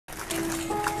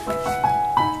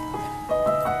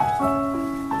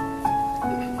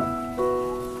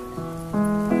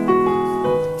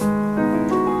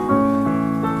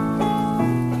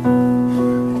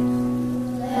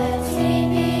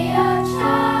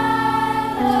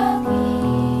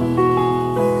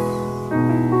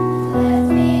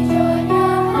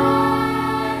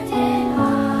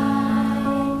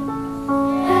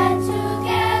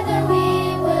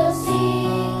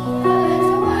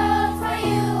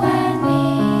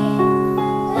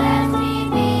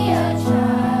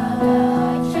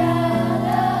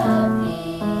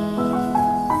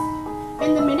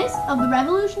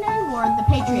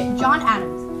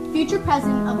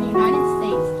President of the United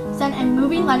States sent a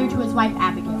moving letter to his wife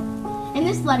Abigail. In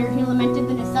this letter, he lamented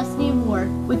the necessity of war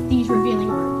with these revealing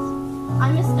words. I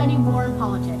must study war and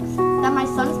politics, that my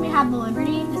sons may have the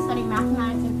liberty to study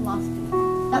mathematics and philosophy,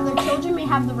 that their children may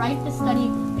have the right to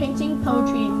study painting,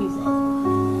 poetry, and music.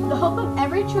 The hope of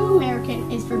every true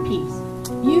American is for peace.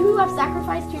 You who have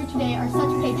sacrificed here today are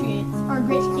such patriots, are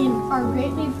greatly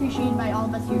appreciated by all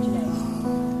of us here today.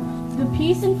 The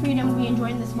peace and freedom we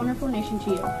enjoy in this wonderful nation to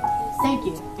you. Thank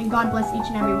you, and God bless each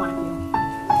and every one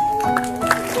of you.